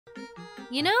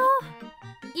You know,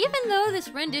 even though this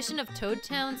rendition of Toad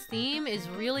Town's theme is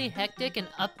really hectic and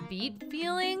upbeat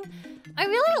feeling, I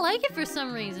really like it for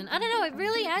some reason. I don't know, it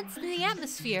really adds to the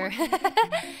atmosphere.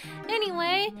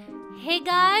 Anyway, hey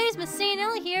guys,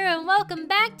 MasaeAnela here, and welcome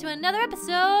back to another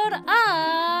episode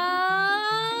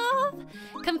of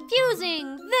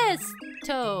Confusing This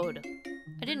Toad.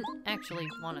 I didn't actually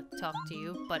want to talk to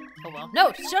you, but oh well.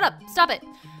 No, shut up! Stop it!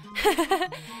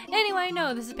 Anyway,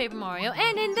 no, this is Paper Mario,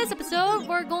 and in this episode,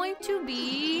 we're going to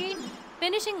be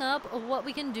finishing up what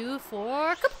we can do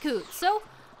for Koop. So,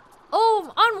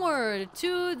 onward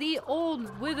to the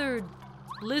old withered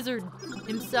lizard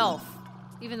himself.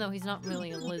 Even though he's not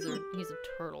really a lizard, he's a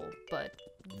turtle, but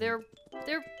they're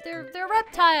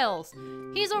reptiles.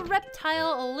 He's a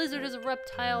reptile, a lizard is a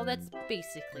reptile. That's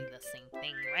basically the same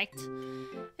thing, right?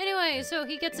 Anyway, so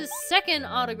he gets his second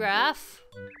autograph,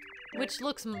 which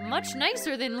looks much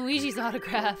nicer than Luigi's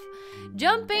autograph.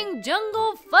 Jumping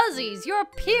Jungle Fuzzies, you're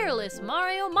peerless,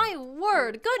 Mario, my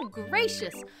word, good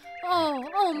gracious.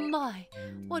 Oh my,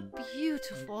 what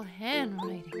beautiful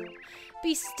handwriting.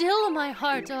 Be still, my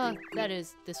heart.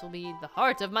 This will be the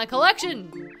heart of my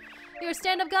collection. You're a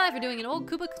stand-up guy for doing an old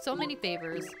Koopa so many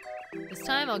favors. This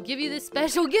time I'll give you this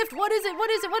special gift. What is it? What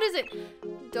is it? What is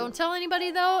it? Don't tell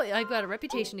anybody though. I've got a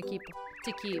reputation to keep.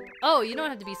 Oh, you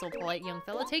don't have to be so polite, young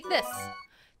fella. Take this.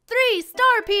 3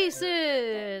 star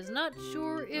pieces. Not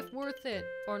sure if worth it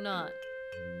or not.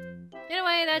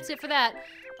 Anyway, that's it for that.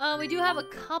 We do have a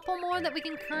couple more that we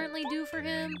can currently do for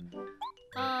him.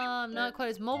 I'm not quite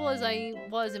as mobile as I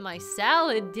was in my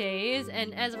salad days,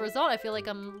 and as a result, I feel like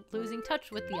I'm losing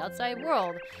touch with the outside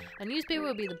world. A newspaper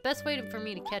would be the best way for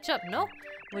me to catch up, no?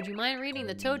 Would you mind reading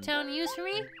the Toad Town news for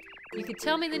me? You could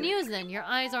tell me the news then. Your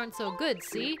eyes aren't so good,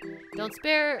 see? Don't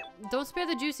spare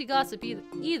the juicy gossip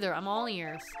either. I'm all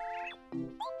ears.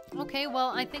 Okay,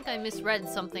 well, I think I misread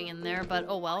something in there, but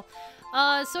oh well.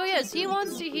 So yes, he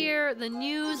wants to hear the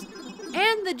news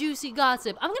and the juicy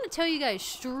gossip. I'm gonna tell you guys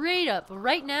straight up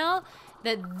right now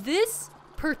that this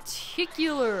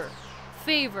particular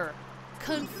favor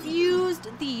confused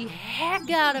the heck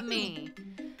out of me.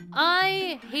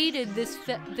 I hated this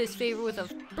favor with a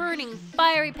burning,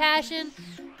 fiery passion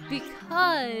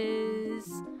because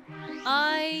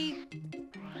I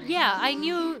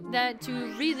knew that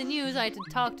to read the news I had to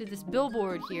talk to this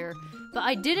billboard here, but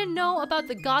I didn't know about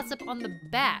the gossip on the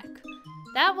back.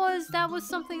 That was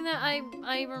something that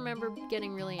I remember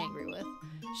getting really angry with.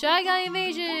 Shy Guy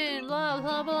invasion, blah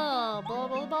blah blah, blah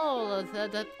blah blah.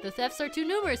 The thefts are too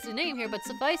numerous to name here, but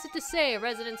suffice it to say,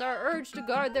 residents are urged to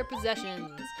guard their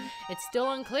possessions. It's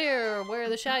still unclear where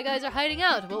the Shy Guys are hiding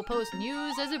out. We'll post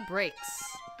news as it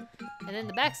breaks. And then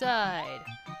the backside.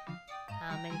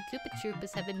 How many Koopa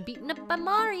Troopas have been beaten up by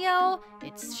Mario?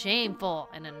 It's shameful.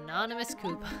 An anonymous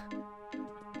Koopa.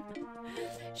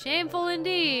 Shameful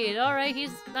indeed. Alright,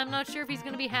 I'm not sure if he's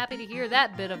gonna be happy to hear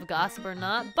that bit of gossip or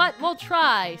not, but we'll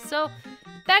try. So,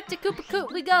 back to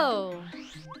Koopa we go.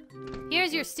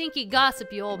 Here's your stinky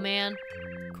gossip, you old man.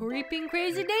 Creeping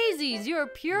crazy daisies, you're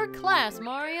pure class,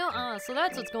 Mario. So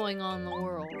that's what's going on in the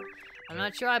world. I'm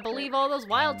not sure I believe all those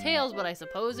wild tales, but I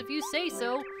suppose if you say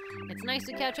so. It's nice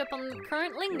to catch up on the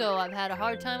current lingo. I've had a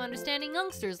hard time understanding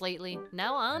youngsters lately.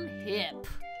 Now I'm hip.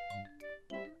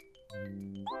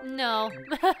 No.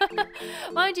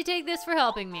 Why don't you take this for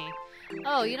helping me?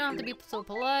 Oh, you don't have to be so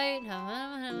polite.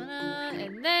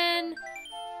 And then...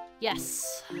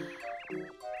 Yes.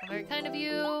 Very kind of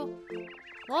you.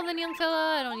 Well then, young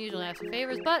fella, I don't usually ask for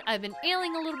favors, but I've been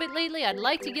ailing a little bit lately. I'd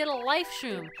like to get a life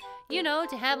shroom. You know,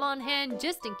 to have on hand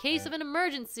just in case of an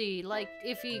emergency, like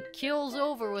if he keels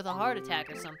over with a heart attack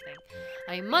or something.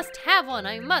 I must have one,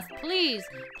 I must, please.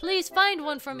 Please find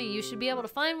one for me. You should be able to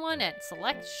find one at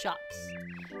select shops.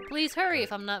 Please hurry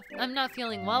if I'm not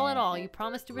feeling well at all. You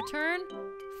promise to return?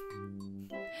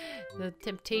 The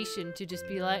temptation to just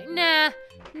be like, nah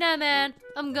man,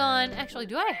 I'm gone. Actually,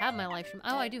 do I have my life shroom?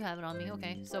 Oh, I do have it on me.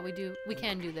 Okay, so we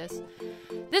can do this.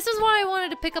 This is why I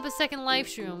wanted to pick up a second life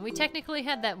shroom. We technically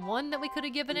had that one that we could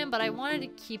have given him, but I wanted to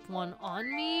keep one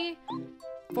on me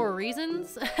for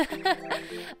reasons.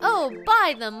 Oh,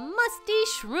 buy the musty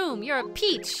shroom. You're a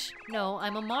peach. No,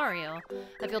 I'm a Mario.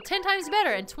 I feel 10 times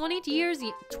better and 20 years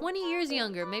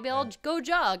younger. Maybe I'll go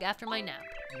jog after my nap.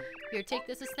 Here, take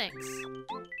this as thanks.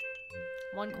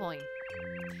 1 coin.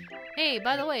 Hey,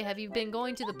 by the way, have you been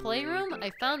going to the playroom?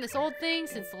 I found this old thing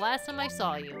since the last time I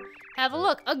saw you. Have a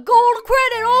look. A gold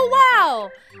credit! Oh, wow!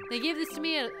 They gave this to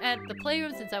me at the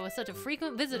playroom since I was such a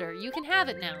frequent visitor. You can have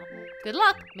it now. Good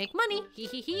luck. Make money. Hee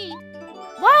hee hee.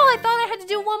 Wow, I thought I had to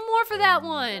do one more for that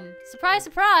one. Surprise,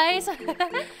 surprise.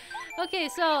 Okay,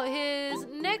 so his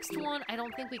next one, I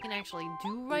don't think we can actually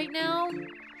do right now.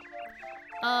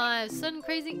 Sudden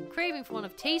crazy craving for one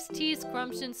of tasty,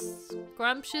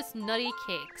 scrumptious nutty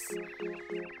cakes.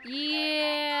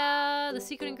 Yeah, the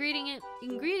secret ingredient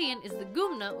is the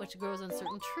goom nut, which grows on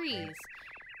certain trees.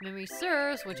 Memory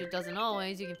serves, which it doesn't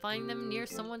always, you can find them near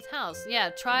someone's house. Yeah,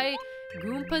 try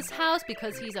Goompa's house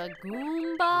because he's a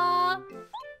Goomba.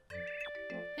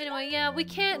 Anyway, yeah, we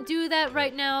can't do that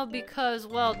right now because,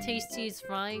 well, Tasty's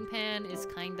frying pan is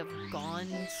kind of gone,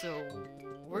 so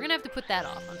we're gonna have to put that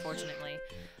off, unfortunately.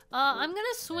 I'm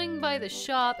gonna swing by the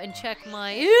shop and check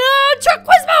my... Chuck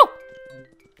Quizmo!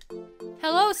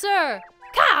 Hello, sir!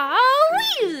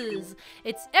 Cowiz!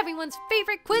 It's everyone's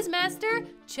favorite quizmaster,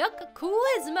 Chuck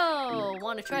Quizmo.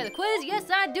 Want to try the quiz?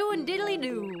 Yes, I do and diddly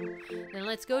do. Then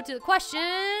let's go to the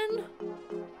question.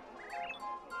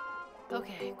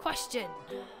 Okay, question.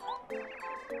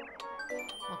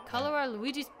 What color are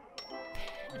Luigi's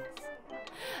pants?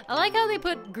 I like how they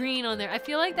put green on there. I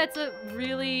feel like that's a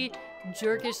really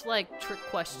jerkish, like, trick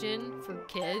question for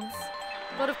kids.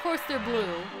 But of course they're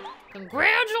blue.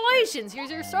 Congratulations! Here's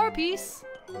your star piece.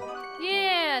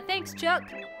 Yeah, thanks, Chuck.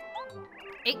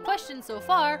 8 questions so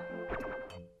far.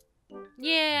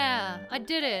 Yeah, I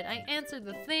did it. I answered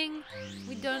the thing.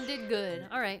 We done did good.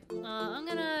 Alright, I'm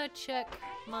gonna check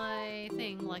my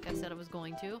thing like I said I was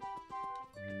going to.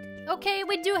 Okay,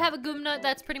 we do have a Goom Nut.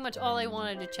 That's pretty much all I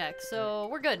wanted to check, so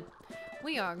we're good.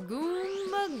 We are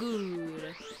Goomba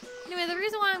good. Anyway, the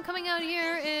reason why I'm coming out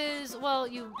here is, well,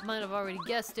 you might have already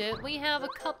guessed it. We have a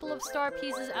couple of star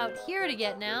pieces out here to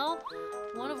get now.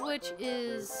 One of which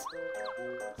is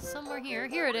somewhere here.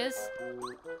 Here it is.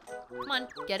 Come on,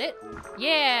 get it.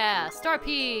 Yeah, star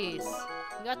piece.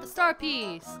 We got the star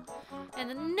piece. And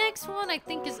the next one I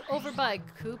think is over by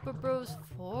Koopa Bros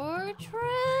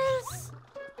Fortress.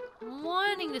 I'm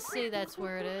wanting to say that's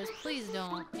where it is. Please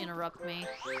don't interrupt me.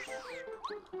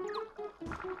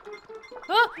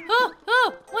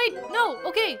 Oh, wait, no,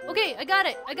 okay, I got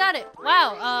it.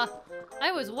 Wow,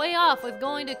 I was way off with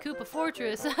going to Koopa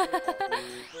Fortress.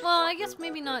 Well, I guess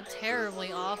maybe not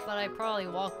terribly off, but I probably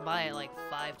walked by it like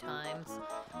 5 times.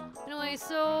 Anyway,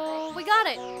 so we got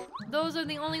it. Those are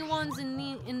the only ones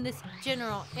in this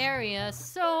general area,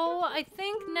 so I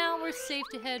think now we're safe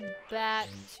to head back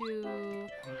to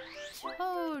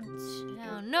Toad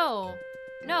Town. No,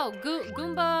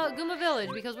 Goomba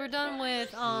Village, because we're done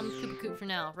with Koopa Koop for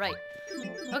now. Right.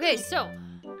 Okay, so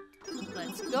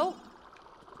let's go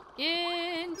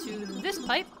into this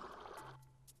pipe.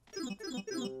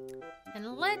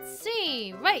 And let's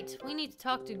see. Right, we need to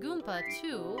talk to Goomba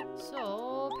too.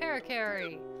 So,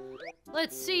 Paracarry,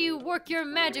 let's see you work your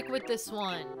magic with this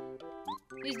one.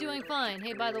 He's doing fine.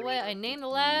 Hey, by the way, I named the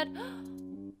lad.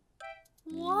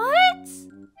 What?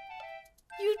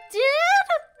 You did?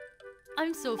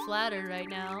 I'm so flattered right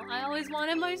now. I always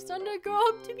wanted my son to grow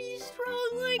up to be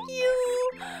strong like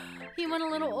you. He went a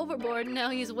little overboard and now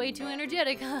he's way too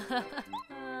energetic.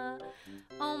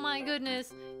 Oh my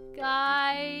goodness.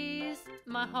 Guys,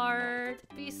 my heart.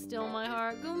 Be still, my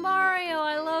heart. Goombario,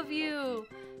 I love you.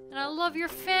 And I love your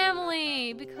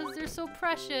family because they're so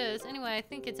precious. Anyway, I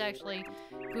think it's actually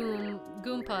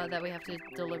Goompa that we have to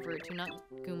deliver it to, not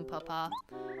Goompapa.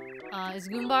 Is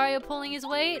Goombario pulling his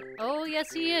weight? Oh,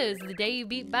 yes he is. The day you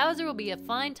beat Bowser will be a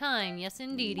fine time. Yes,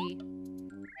 indeedy.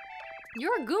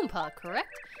 You're a Goompa,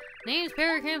 correct? Name's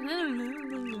Paracarry.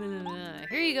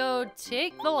 Here you go.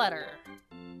 Take the letter.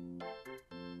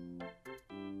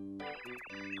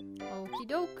 Okie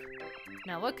doke.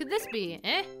 Now, what could this be?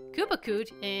 Koopa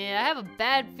Koot? I have a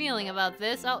bad feeling about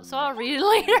this, so I'll read it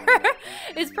later.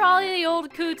 It's probably the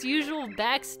old Koot's usual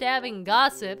backstabbing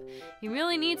gossip. He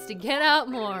really needs to get out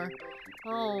more.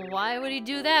 Oh, why would he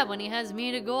do that when he has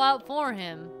me to go out for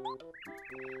him?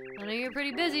 I know you're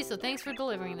pretty busy, so thanks for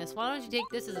delivering this. Why don't you take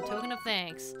this as a token of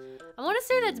thanks? I want to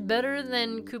say that's better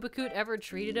than Koopa Koot ever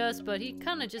treated us, but he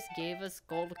kind of just gave us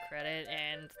gold credit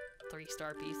and 3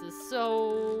 star pieces,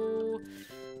 so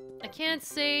I can't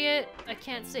say it. I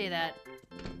can't say that.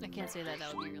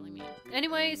 That would be really mean.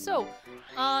 Anyway, so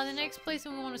the next place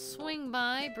we want to swing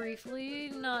by briefly,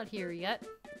 not here yet.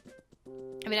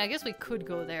 I mean, I guess we could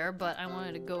go there, but I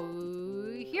wanted to go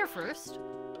here first.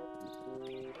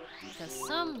 Because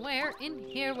somewhere in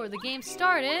here where the game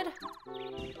started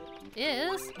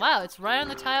is... Wow, it's right on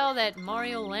the tile that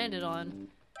Mario landed on.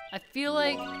 I feel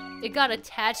like it got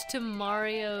attached to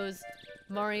Mario's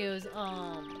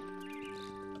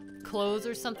clothes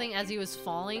or something as he was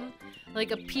falling.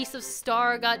 Like a piece of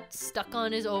star got stuck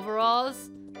on his overalls.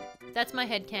 That's my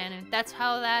headcanon. That's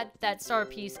how that star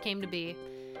piece came to be.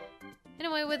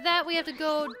 Anyway, with that, we have to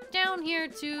go down here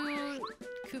to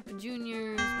Koopa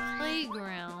Jr.'s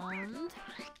playground.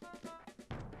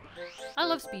 I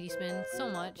love Speedy Spin so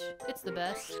much. It's the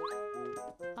best.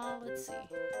 Let's see.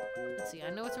 Let's see. I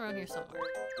know it's around here somewhere.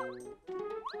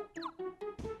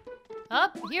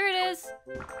 Up, here it is.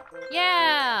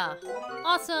 Yeah!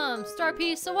 Awesome! Star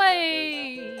piece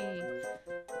away!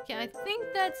 Okay, I think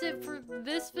that's it for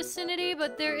this vicinity,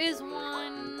 but there is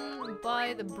one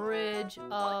by the bridge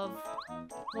of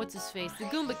what's his face, the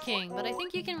Goomba King, but I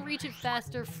think you can reach it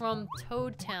faster from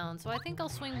Toad Town, so I think I'll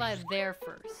swing by there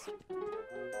first.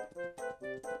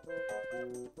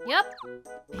 Yep,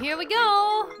 here we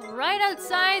go! Right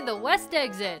outside the west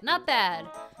exit, not bad.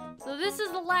 So this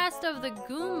is the last of the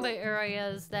Goomba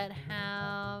areas that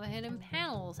have hidden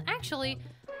panels. Actually,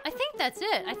 I think that's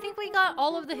it. I think we got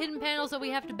all of the hidden panels that we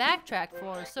have to backtrack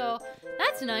for, so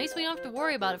that's nice. We don't have to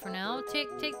worry about it for now.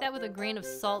 Take that with a grain of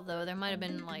salt, though. There might have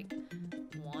been, like,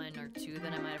 one or two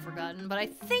that I might have forgotten, but I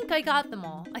think I got them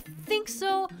all. I think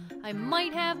so. I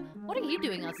might have. What are you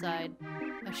doing outside?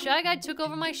 A Shy Guy took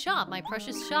over my shop, my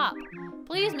precious shop.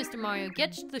 Please, Mr. Mario,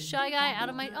 get the Shy Guy out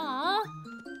of my... Aww.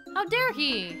 How dare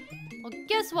he? Well,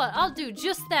 guess what? I'll do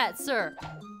just that, sir.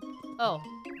 Oh.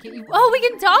 We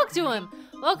can talk to him!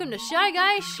 Welcome to Shy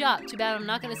Guy's shop. Too bad I'm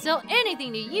not gonna sell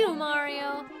anything to you,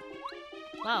 Mario.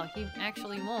 Wow, he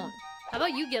actually won't. How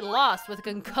about you get lost with a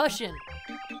concussion?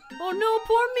 Oh no,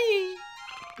 poor me!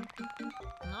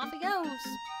 And off he goes.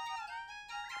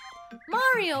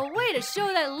 Mario, way to show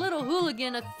that little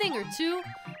hooligan a thing or two.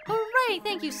 Hooray,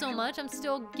 thank you so much. I'm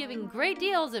still giving great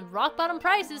deals at rock bottom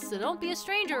prices, so don't be a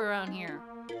stranger around here.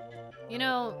 You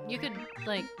know, you could,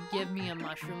 like, give me a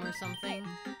mushroom or something.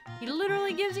 He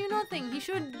literally gives you nothing. He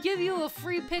should give you a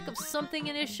free pick of something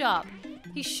in his shop.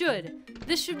 He should.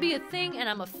 This should be a thing, and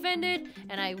I'm offended,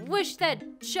 and I wish that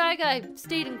Shy Guy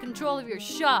stayed in control of your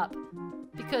shop.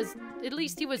 Because at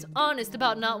least he was honest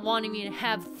about not wanting me to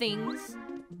have things.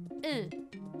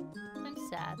 I'm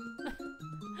sad.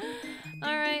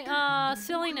 Alright,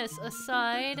 silliness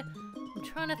aside, I'm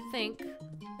trying to think.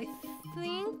 I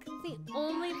think the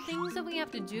only things that we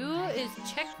have to do is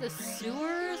check the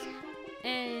sewers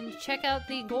and check out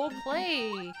the gold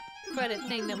play credit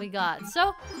thing that we got.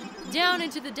 So, down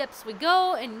into the depths we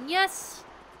go, and yes,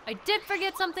 I did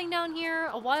forget something down here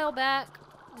a while back.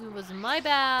 It was my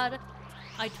bad.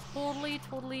 I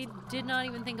totally did not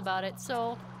even think about it,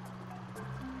 so...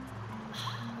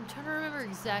 I'm trying to remember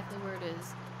exactly where it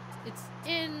is. It's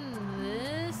in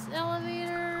this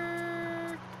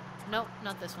elevator? Nope,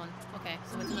 not this one. Okay,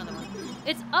 so it's another one.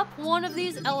 It's up one of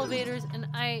these elevators, and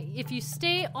if you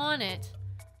stay on it,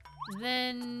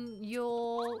 then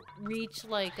you'll reach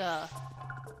like a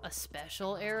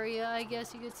special area, I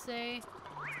guess you could say.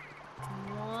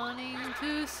 Wanting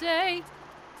to say.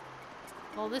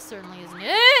 Well, this certainly isn't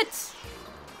it!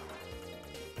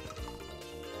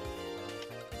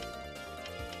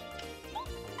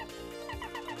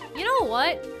 You know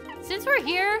what? Since we're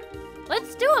here,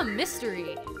 let's do a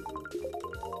mystery.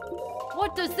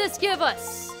 What does this give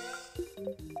us?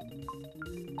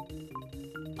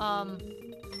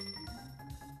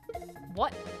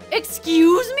 What?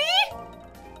 Excuse me?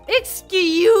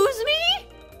 Excuse me?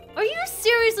 Are you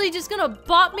seriously just gonna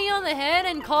bop me on the head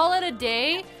and call it a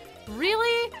day?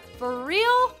 Really? For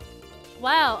real?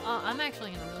 Wow, I'm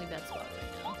actually in a really bad spot right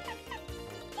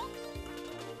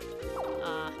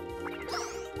now.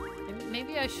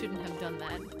 Maybe I shouldn't have done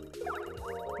that.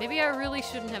 Maybe I really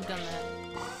shouldn't have done that.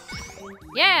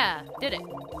 Yeah! Did it.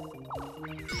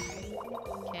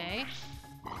 Okay.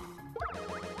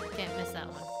 Can't miss that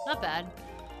one. Not bad.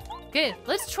 Okay,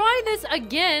 let's try this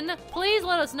again. Please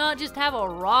let us not just have a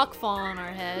rock fall on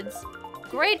our heads.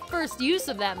 Great first use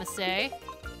of that, Masae.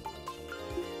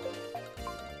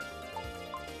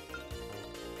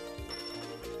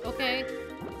 Okay.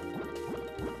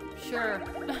 Sure.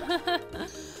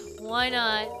 Why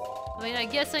not? I mean, I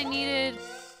guess I needed...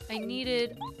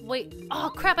 Wait.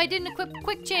 Oh, crap, I didn't equip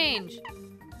quick change.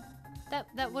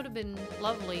 That would have been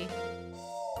lovely.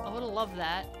 I would have loved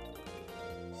that.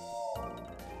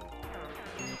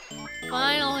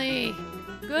 Finally!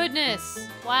 Goodness!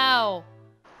 Wow.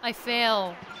 I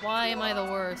fail. Why am I the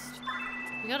worst?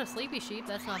 We got a sleepy sheep.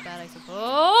 That's not bad, I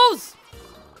suppose.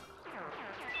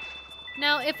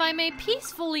 Now, if I may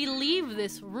peacefully leave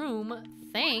this room,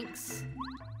 thanks.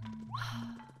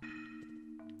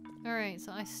 Alright,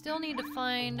 so I still need to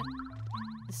find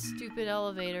the stupid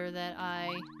elevator that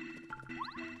I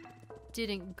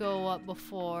didn't go up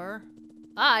before.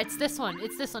 Ah, it's this one.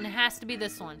 It's this one. It has to be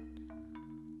this one.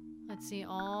 Let's see,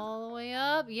 all the way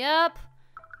up. Yep.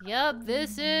 Yep,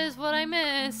 this is what I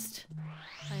missed.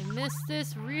 I missed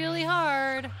this really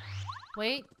hard.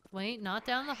 Wait, not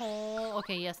down the hole.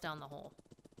 Okay, yes, down the hole.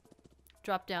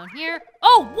 drop down here.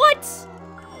 Oh, what?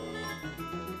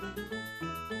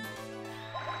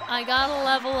 I got a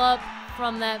level up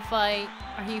from that fight.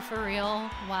 Are you for real?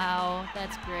 Wow,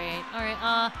 that's great. Alright,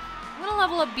 I'm gonna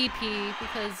level up BP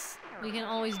because we can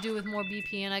always do with more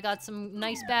BP, and I got some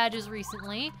nice badges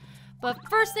recently. But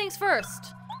first things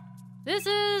first, this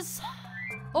is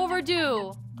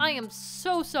overdue. I am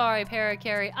so sorry,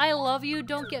 Parakarry. I love you,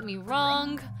 don't get me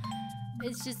wrong.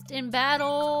 It's just in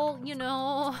battle, you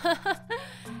know.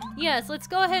 Yes, let's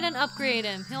go ahead and upgrade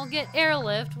him. He'll get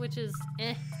airlift, which is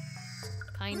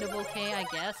kind of okay, I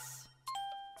guess.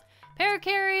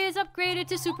 Parakarry is upgraded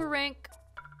to super rank.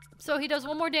 So he does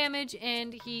 1 more damage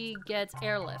and he gets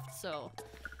airlift. So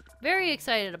very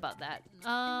excited about that.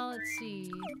 Let's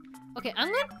see. Okay,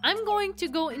 I'm going to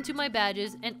go into my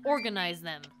badges and organize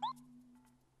them.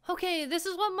 Okay, this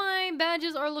is what my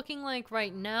badges are looking like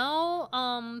right now.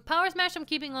 Power Smash I'm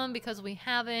keeping on because we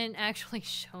haven't actually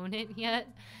shown it yet.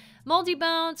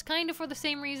 Multi-bounce, kind of for the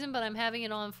same reason, but I'm having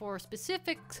it on for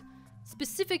specific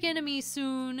enemies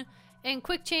soon. And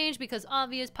quick change because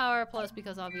obvious, power plus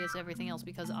because obvious, everything else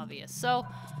because obvious. So,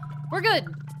 we're good.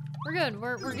 We're good.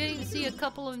 We're getting to see a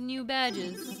couple of new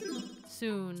badges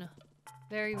soon.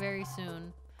 Very, very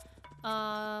soon.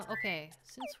 Okay.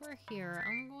 Since we're here,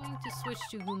 I'm going to switch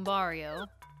to Goombario.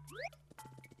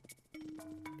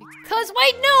 Because,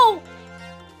 wait, no!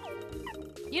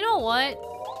 You know what?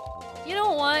 You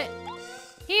know what?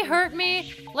 He hurt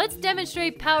me. Let's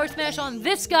demonstrate Power Smash on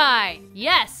this guy.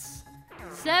 Yes!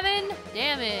 7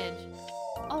 damage.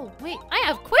 Oh, wait. I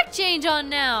have quick change on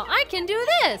now. I can do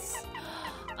this.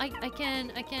 I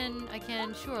can.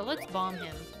 Sure, let's bomb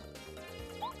him.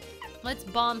 Let's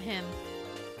bomb him.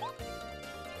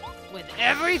 With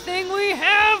everything we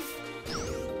have!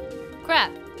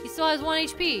 Crap. He still has 1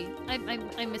 HP.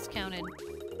 I miscounted.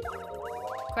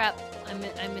 Crap.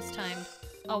 I mistimed.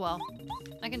 Oh well.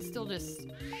 I can still just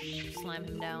slam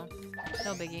him down.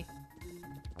 No biggie.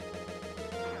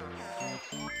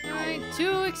 Alright,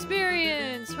 2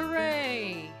 experience!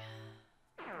 Hooray!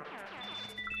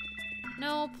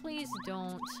 No, please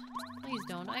don't. Please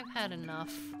don't. I've had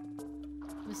enough.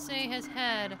 Masae has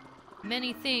had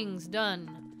many things done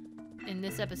in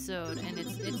this episode, and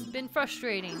it's been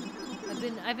frustrating.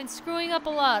 I've been screwing up a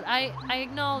lot. I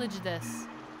acknowledge this.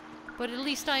 But at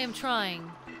least I am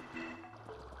trying.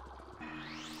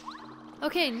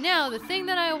 Okay, now the thing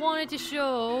that I wanted to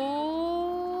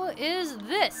show is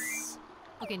this.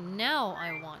 Okay, now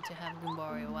I want to have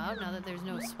Goombario out, now that there's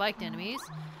no spiked enemies.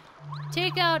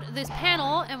 Take out this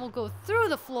panel, and we'll go through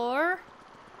the floor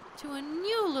to a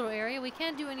new little area. We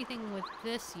can't do anything with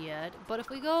this yet, but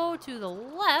if we go to the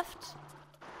left,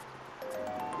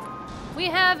 we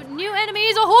have new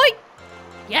enemies. Ahoy!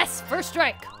 Yes, first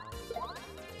strike.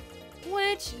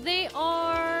 Which they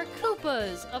are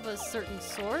Koopas of a certain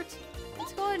sort.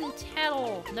 Let's go ahead and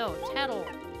tattle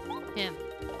him.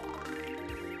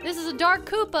 This is a Dark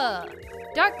Koopa.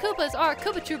 Dark Koopas are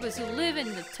Koopa Troopas who live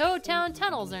in the Toad Town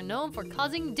tunnels. They're known for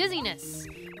causing dizziness,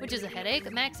 which is a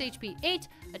headache, max HP 8,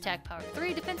 attack power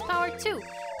 3, defense power 2.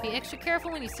 Be extra careful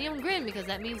when you see them grin because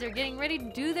that means they're getting ready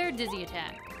to do their dizzy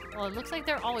attack. Well, it looks like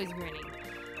they're always grinning.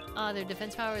 Their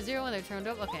defense power is 0 when they're turned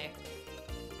up. Okay.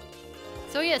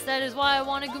 So yes, that is why I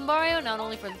wanted Goombario, not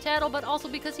only for the tattle, but also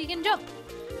because he can jump.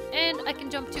 And I can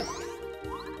jump too.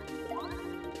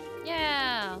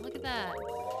 Yeah, look at that.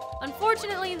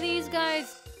 Unfortunately, these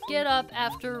guys get up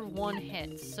after 1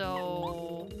 hit,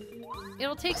 so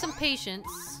it'll take some patience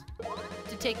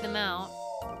to take them out.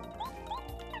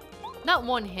 Not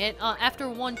 1 hit, after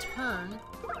 1 turn.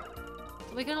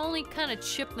 So we can only kind of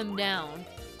chip them down.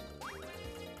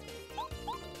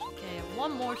 Okay,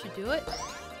 1 more should do it.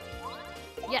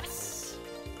 Yes.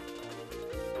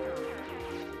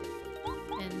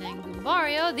 And then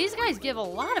Goombario. These guys give a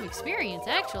lot of experience,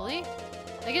 actually.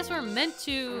 I guess we're meant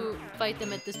to fight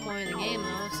them at this point in the game,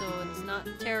 though, so it's not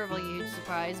a terribly huge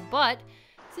surprise, but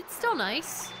it's still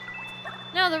nice.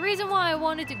 Now, the reason why I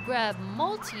wanted to grab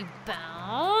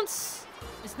multi-bounce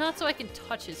is not so I can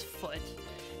touch his foot.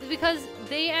 It's because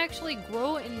they actually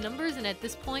grow in numbers, and at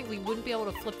this point, we wouldn't be able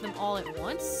to flip them all at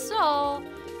once, so I'm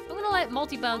gonna let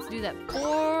multi-bounce do that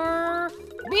for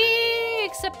me,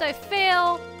 except I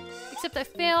fail.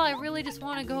 I really just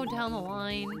want to go down the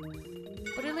line.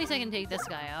 But at least I can take this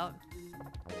guy out.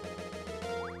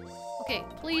 Okay,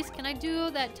 please, can I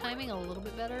do that timing a little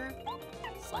bit better?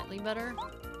 Slightly better?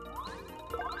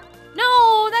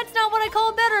 No, that's not what I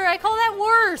call better. I call that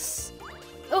worse.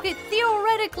 Okay,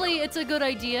 theoretically, it's a good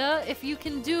idea if you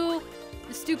can do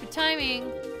the stupid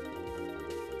timing.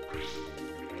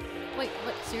 Wait,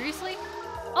 what? Seriously?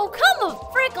 Oh, come the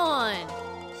frick on!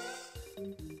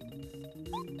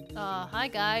 Hi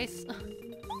guys.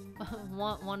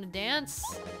 Want to dance?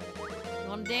 You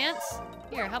want to dance?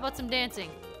 Here, how about some dancing?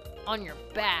 On your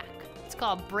back. It's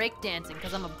called break dancing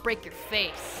because I'm gonna break your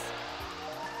face.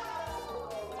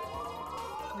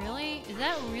 Really? Is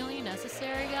that really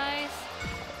necessary, guys?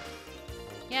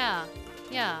 Yeah,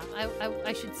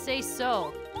 I should say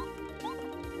so.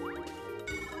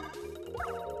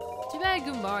 Too bad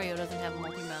Goombario doesn't have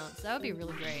multi-mounts. That would be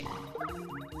really great.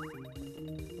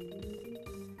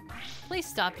 Please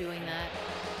stop doing that.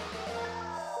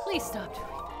 Please stop doing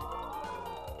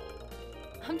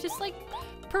that. I'm just like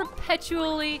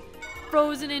perpetually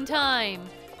frozen in time.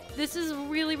 This is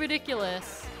really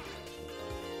ridiculous.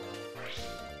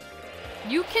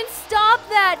 You can stop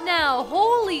that now!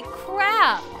 Holy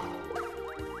crap!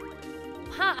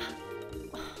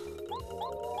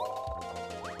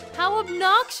 How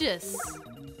obnoxious!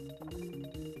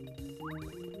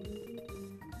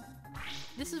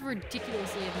 This is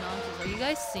ridiculously obnoxious. Are you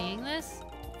guys seeing this?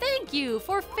 Thank you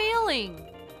for failing!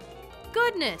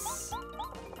 Goodness!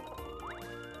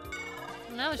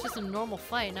 Well, now it's just a normal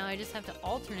fight. Now I just have to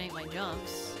alternate my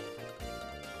jumps.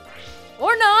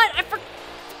 Or not!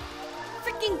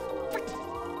 Freaking.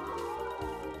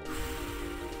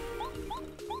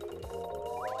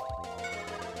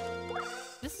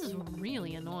 This is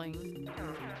really annoying.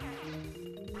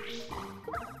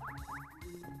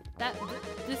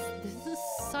 This is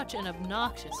such an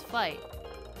obnoxious fight.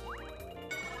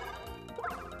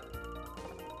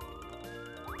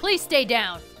 Please stay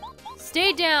down.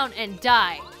 Stay down and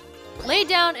die. Lay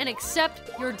down and accept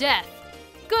your death.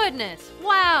 Goodness.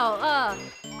 Wow.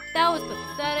 That was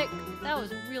pathetic. That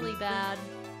was really bad.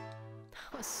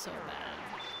 That was so bad.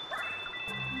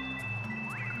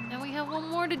 Now we have one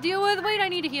more to deal with. Wait, I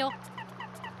need to heal.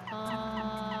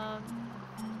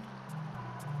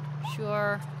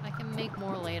 Sure. I can make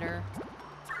more later.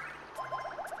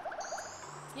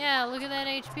 Yeah, look at that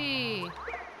HP.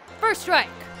 First strike.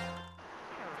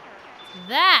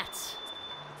 That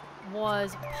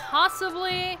was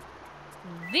possibly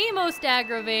the most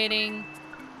aggravating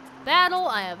battle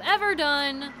I have ever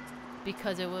done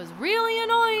because it was really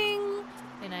annoying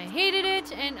and I hated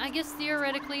it, and I guess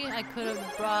theoretically I could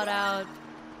have brought out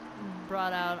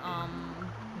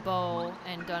Bo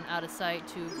and done out of sight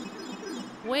to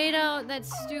wait out that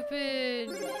stupid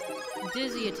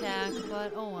dizzy attack,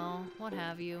 but oh well, what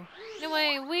have you.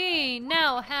 Anyway, we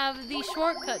now have the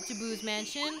shortcut to Boo's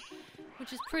Mansion,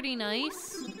 which is pretty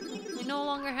nice. We no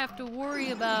longer have to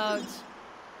worry about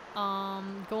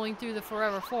going through the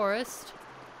Forever Forest.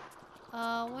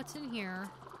 What's in here?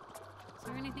 Is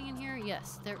there anything in here?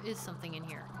 Yes, there is something in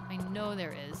here. I know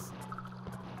there is.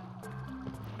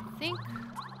 I think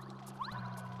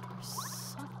there's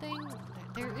something.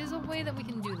 There is a way that we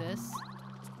can do this.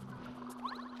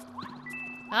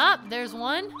 Ah, there's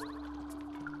one.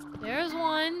 There's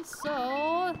one.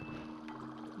 So,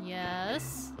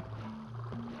 yes.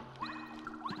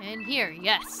 And here,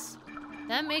 yes.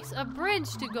 That makes a bridge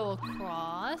to go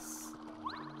across.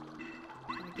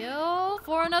 There we go.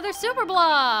 For another super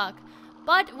block.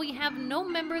 But we have no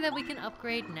member that we can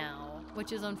upgrade now,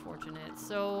 which is unfortunate.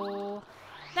 So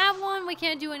that one we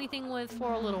can't do anything with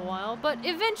for a little while, but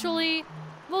eventually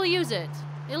we'll use it.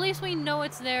 At least we know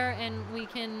it's there and we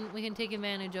can take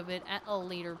advantage of it at a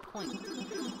later point.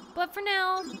 But for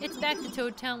now, it's back to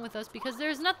Toad Town with us because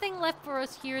there's nothing left for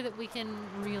us here that we can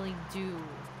really do.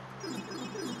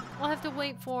 We'll have to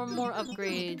wait for more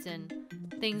upgrades and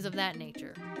things of that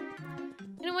nature.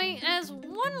 Anyway, as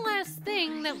one last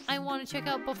thing that I want to check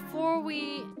out before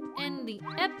we end the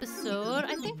episode,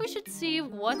 I think we should see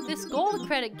what this gold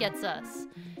credit gets us.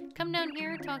 Come down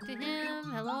here, talk to him.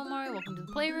 Hello, Mario, welcome to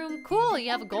the playroom. Cool, you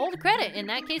have a gold credit. In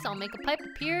that case, I'll make a pipe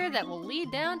appear that will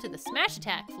lead down to the Smash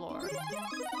Attack floor.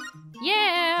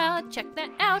 Yeah, check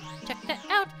that out, check that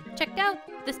out, check out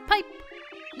this pipe.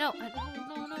 No,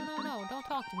 no, don't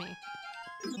talk to me.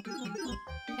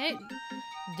 Okay,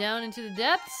 down into the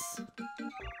depths.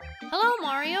 Hello,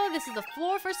 Mario. This is the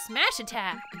floor for Smash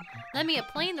Attack. Let me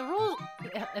explain the rules.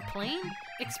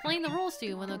 Explain the rules to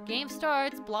you. When the game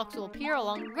starts, blocks will appear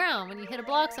along the ground. When you hit a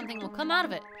block, something will come out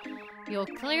of it. You'll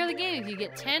clear the game if you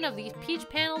get 10 of these peach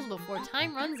panels before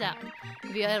time runs out.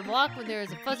 If you hit a block where there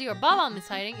is a fuzzy or bomb is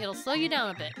hiding, it'll slow you down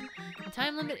a bit. The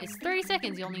time limit is 30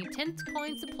 seconds. You'll need 10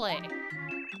 coins to play.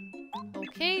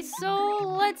 Okay, so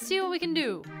let's see what we can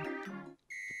do.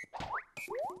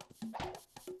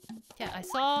 Yeah, I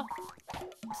saw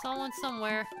one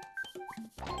somewhere.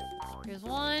 Here's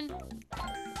one.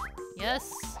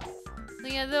 Yes. So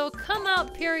yeah, they'll come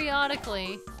out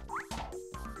periodically.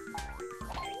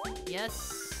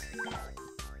 Yes.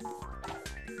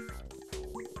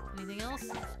 Anything else?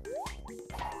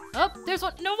 Oh, there's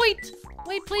one. No, wait.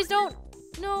 Wait, please don't.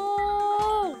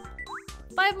 No.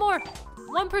 5 more.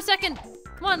 1 per second.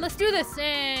 Come on, let's do this.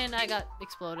 And I got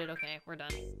exploded. Okay, we're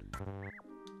done.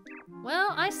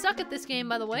 Well, I suck at this game,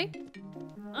 by the way.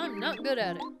 I'm not good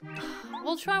at it.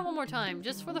 We'll try one more time,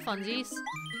 just for the funsies.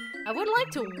 I would like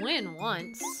to win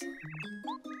once.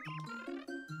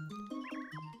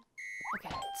 Okay,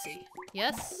 let's see.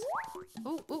 Yes.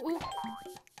 Ooh, ooh, ooh.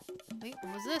 Wait,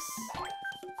 what was this?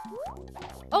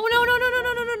 Oh, no, no, no, no,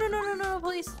 no, no, no, no, no, no, no,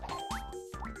 please.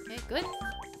 Okay, good.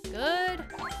 Good.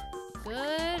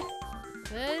 Good.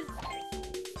 Good.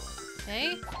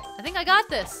 Okay. I think I got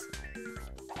this.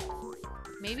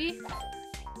 Maybe?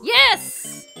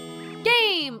 Yes!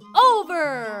 Game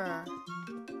over!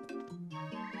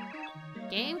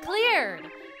 Game cleared.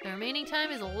 The remaining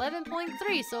time is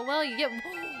 11.3, so well, you get...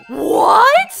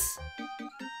 What?!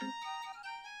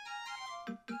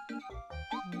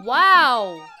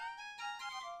 Wow!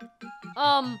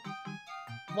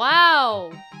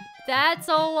 Wow! That's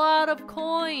a lot of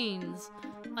coins.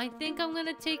 I think I'm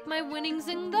gonna take my winnings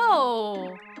and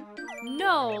go.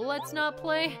 No, let's not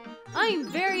play. I'm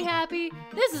very happy.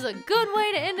 This is a good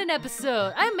way to end an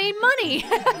episode. I made money.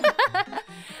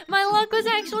 My luck was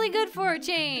actually good for a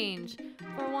change.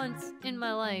 For once in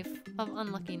my life of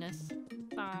unluckiness.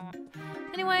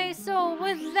 Anyway, so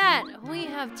with that, we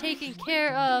have taken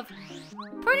care of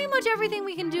pretty much everything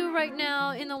we can do right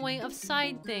now in the way of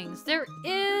side things. There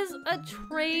is a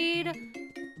trade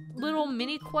little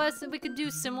mini quest that we could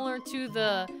do similar to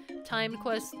the timed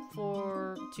quest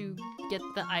to get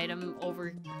the item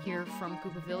over here from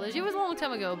Koopa Village. It was a long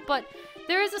time ago, but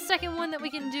there is a second one that we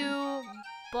can do,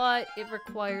 but it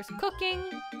requires cooking.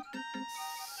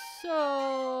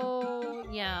 So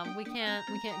yeah, we can't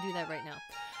do that right now.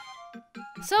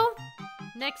 So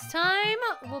next time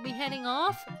we'll be heading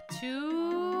off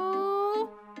to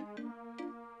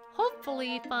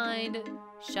hopefully find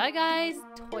Shy Guy's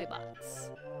Toy Box.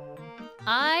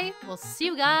 I will see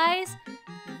you guys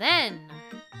then.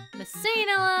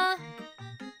 MasaeAnela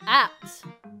out.